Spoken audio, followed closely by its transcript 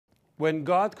When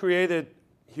God created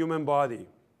human body,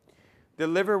 the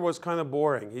liver was kind of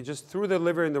boring. He just threw the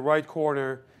liver in the right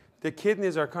corner. The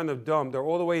kidneys are kind of dumb. They're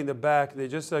all the way in the back. They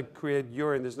just like create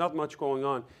urine. There's not much going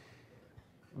on.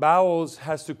 Bowels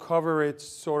has to cover it,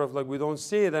 sort of like we don't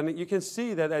see it. And you can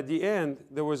see that at the end,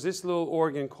 there was this little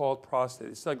organ called prostate.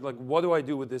 It's like what do I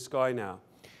do with this guy now?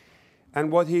 And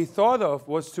what he thought of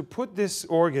was to put this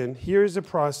organ, here is the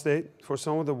prostate, for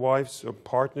some of the wives or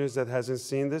partners that hasn't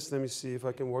seen this. Let me see if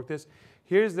I can work this.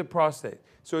 Here's the prostate.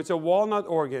 So it's a walnut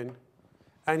organ,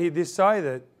 and he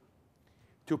decided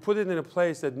to put it in a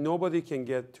place that nobody can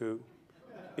get to,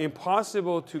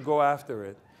 impossible to go after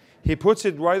it. He puts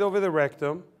it right over the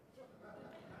rectum,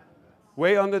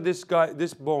 way under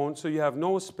this bone, so you have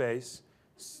no space.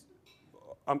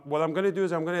 What I'm going to do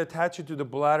is I'm going to attach it to the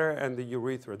bladder and the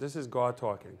urethra. This is God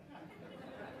talking.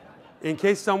 In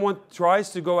case someone tries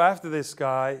to go after this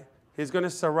guy, he's going to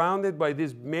surround it by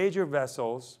these major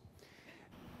vessels.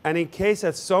 And in case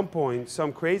at some point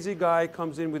some crazy guy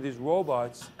comes in with his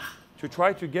robots to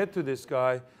try to get to this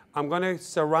guy, I'm going to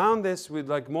surround this with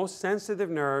like most sensitive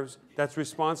nerves that's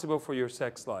responsible for your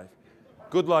sex life.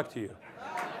 Good luck to you.